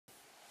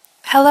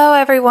Hello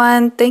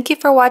everyone, thank you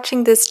for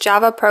watching this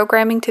Java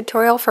programming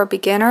tutorial for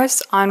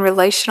beginners on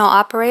relational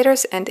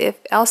operators and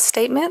if-else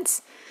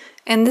statements.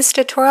 In this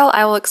tutorial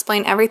I will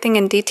explain everything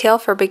in detail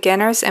for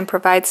beginners and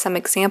provide some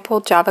example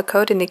Java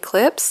code in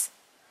Eclipse.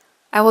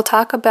 I will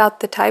talk about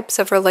the types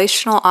of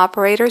relational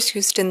operators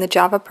used in the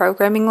Java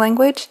programming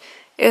language,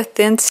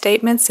 if-then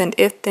statements and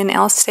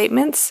if-then-else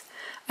statements.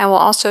 I will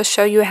also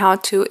show you how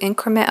to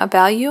increment a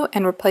value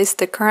and replace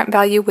the current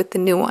value with the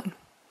new one.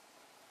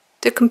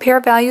 To compare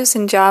values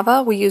in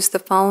Java, we use the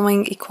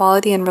following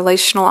equality and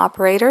relational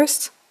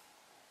operators.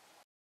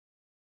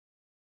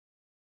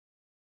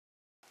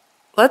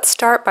 Let's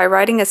start by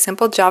writing a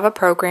simple Java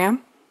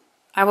program.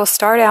 I will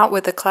start out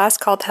with a class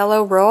called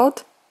Hello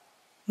World.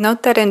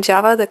 Note that in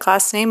Java the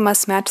class name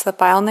must match the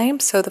file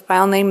name, so the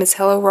file name is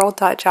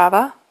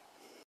helloworld.java.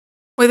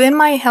 Within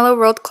my Hello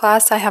World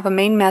class I have a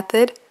main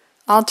method.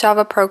 All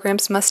Java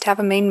programs must have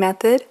a main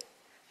method.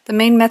 The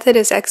main method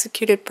is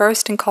executed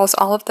first and calls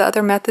all of the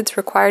other methods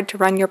required to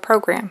run your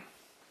program.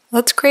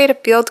 Let's create a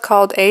field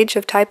called age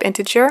of type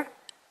integer,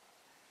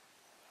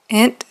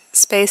 int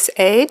space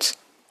age,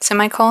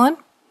 semicolon,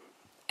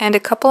 and a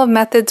couple of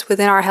methods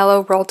within our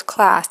Hello World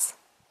class.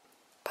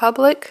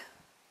 Public,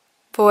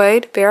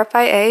 void,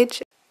 verify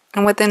age,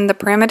 and within the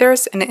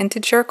parameters an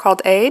integer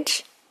called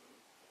age.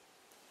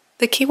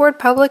 The keyword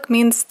public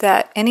means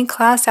that any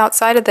class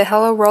outside of the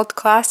Hello World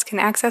class can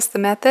access the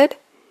method.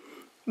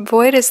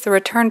 Void is the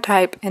return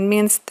type and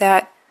means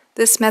that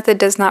this method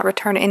does not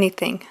return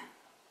anything.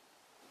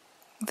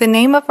 The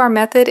name of our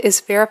method is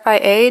verify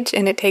age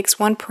and it takes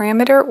one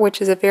parameter, which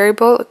is a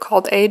variable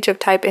called age of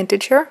type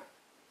integer.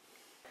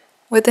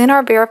 Within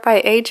our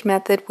verify age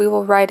method we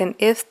will write an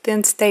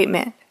if-then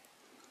statement.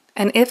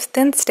 An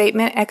if-then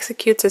statement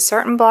executes a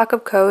certain block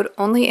of code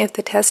only if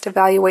the test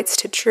evaluates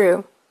to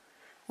true.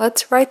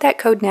 Let's write that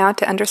code now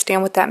to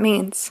understand what that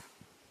means.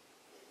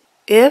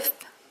 If,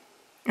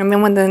 and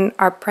then within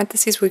our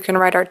parentheses we can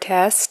write our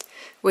test,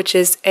 which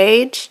is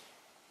age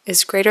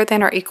is greater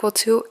than or equal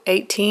to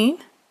 18.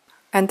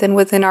 And then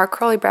within our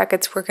curly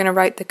brackets we're going to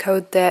write the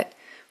code that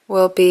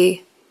will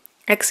be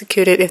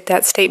executed if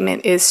that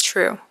statement is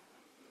true.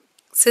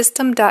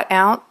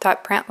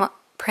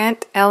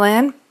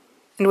 System.out.println,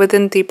 and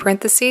within the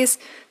parentheses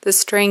the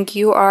string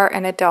you are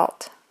an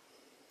adult.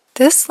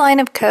 This line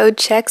of code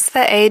checks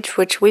the age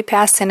which we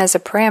pass in as a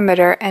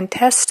parameter and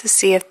tests to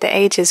see if the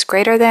age is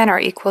greater than or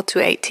equal to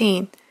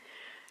 18.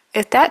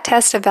 If that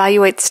test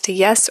evaluates to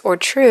yes or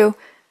true,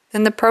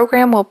 then the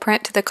program will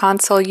print to the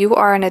console you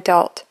are an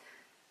adult.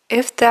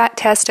 If that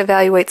test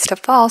evaluates to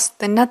false,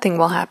 then nothing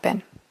will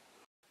happen.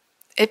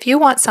 If you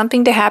want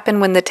something to happen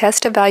when the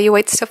test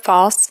evaluates to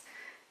false,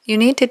 you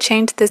need to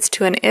change this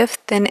to an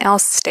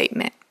if-then-else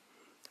statement.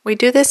 We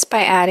do this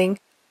by adding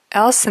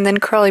else and then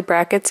curly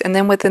brackets, and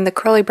then within the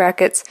curly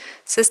brackets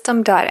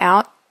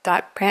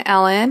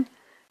system.out.println,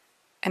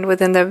 and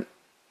within the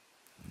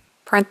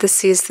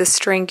parentheses the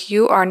string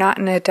you are not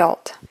an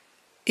adult.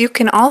 You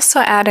can also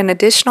add an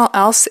additional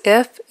else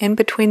if in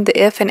between the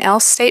if and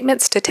else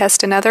statements to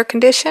test another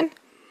condition.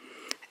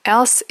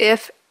 Else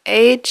if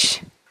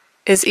age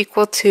is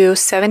equal to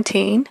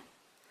 17,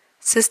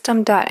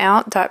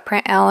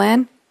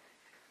 system.out.println,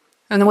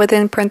 and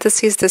within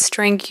parentheses the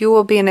string you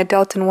will be an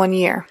adult in 1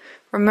 year.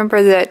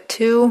 Remember that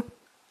 2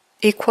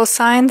 equal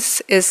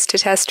signs is to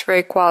test for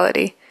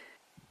equality,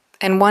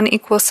 and 1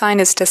 equal sign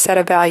is to set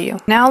a value.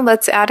 Now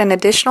let's add an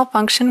additional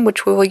function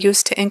which we will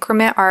use to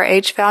increment our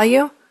age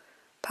value.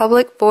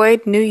 Public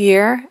void new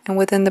year, and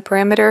within the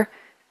parameter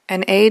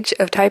an age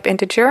of type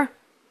integer.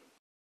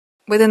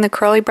 Within the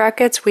curly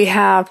brackets we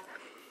have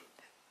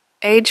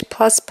age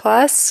plus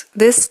plus,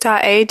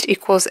 this.age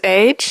equals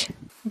age.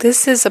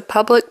 This is a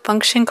public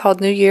function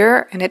called new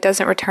year and it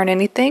doesn't return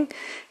anything.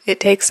 It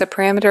takes a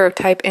parameter of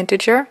type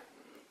integer.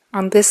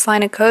 On this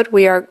line of code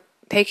we are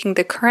taking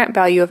the current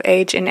value of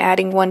age and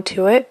adding 1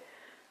 to it.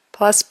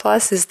 Plus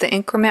plus is the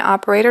increment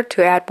operator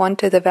to add 1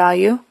 to the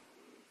value.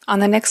 On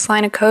the next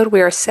line of code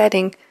we are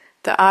setting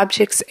the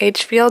object's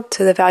age field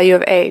to the value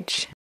of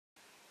age.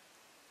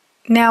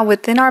 Now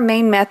within our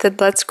main method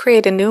let's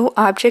create a new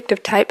object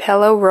of type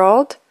hello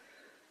world.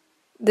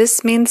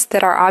 This means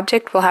that our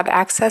object will have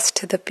access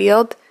to the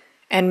field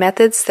and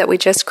methods that we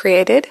just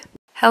created.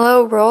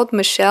 Hello world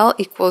Michelle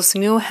equals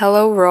new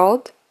hello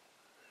world.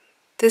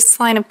 This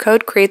line of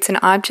code creates an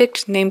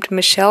object named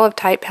Michelle of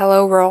type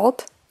hello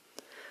world.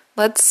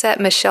 Let's set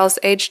Michelle's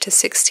age to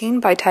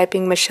 16 by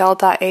typing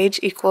michelle.age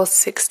equals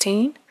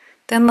 16.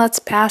 Then let's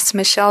pass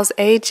Michelle's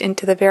age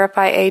into the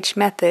verify age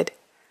method.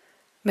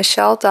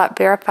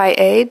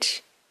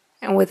 Michelle.verifyAge,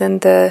 and within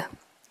the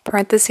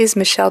parentheses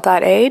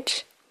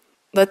michelle.age.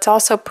 Let's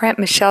also print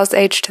Michelle's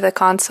age to the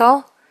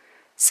console.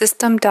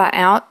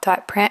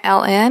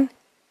 System.out.println,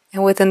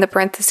 and within the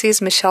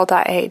parentheses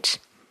michelle.age.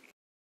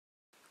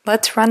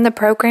 Let's run the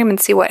program and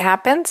see what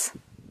happens.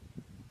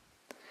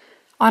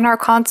 On our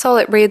console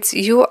it reads,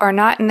 you are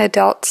not an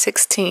adult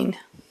 16.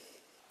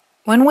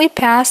 When we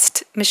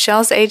passed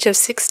Michelle's age of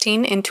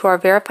 16 into our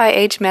verify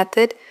age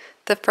method,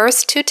 the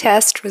first 2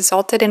 tests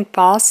resulted in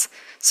false,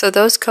 so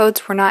those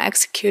codes were not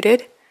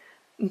executed.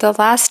 The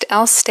last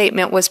else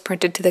statement was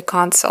printed to the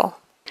console.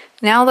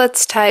 Now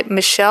let's type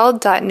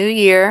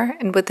Michelle.newyear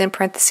and within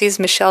parentheses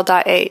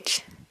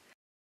Michelle.age.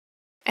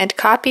 And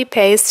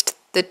copy-paste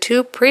the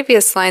 2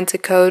 previous lines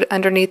of code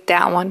underneath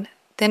that one,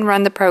 then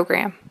run the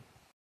program.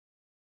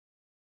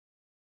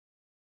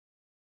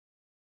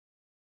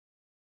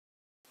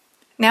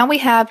 Now we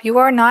have you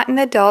are not an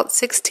adult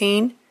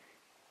 16,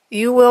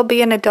 you will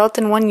be an adult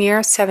in 1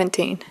 year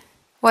 17.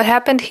 What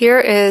happened here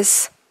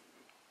is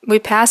we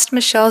passed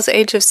Michelle's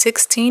age of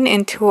 16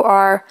 into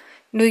our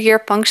new year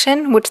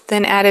function, which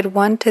then added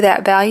 1 to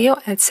that value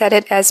and set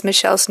it as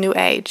Michelle's new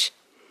age.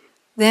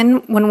 Then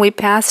when we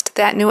passed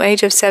that new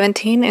age of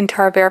 17 into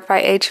our verify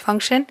age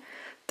function,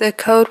 the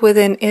code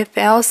within if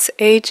else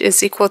age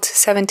is equal to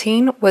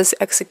 17 was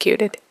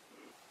executed.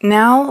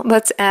 Now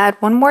let's add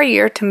 1 more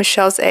year to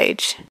Michelle's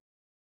age.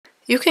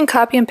 You can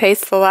copy and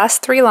paste the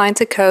last 3 lines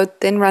of code,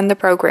 then run the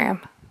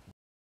program.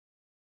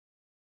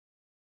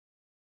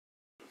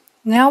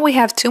 Now we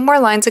have 2 more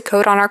lines of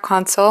code on our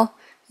console.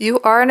 You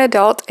are an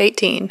adult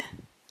 18.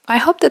 I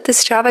hope that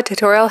this Java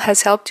tutorial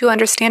has helped you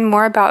understand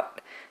more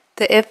about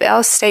the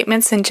if-else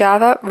statements in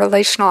Java,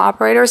 relational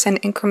operators,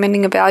 and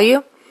incrementing a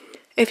value.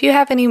 If you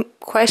have any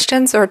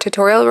questions or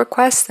tutorial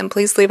requests, then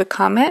please leave a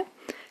comment.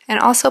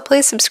 And also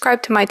please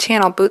subscribe to my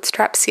channel,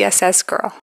 Bootstrap CSS Girl.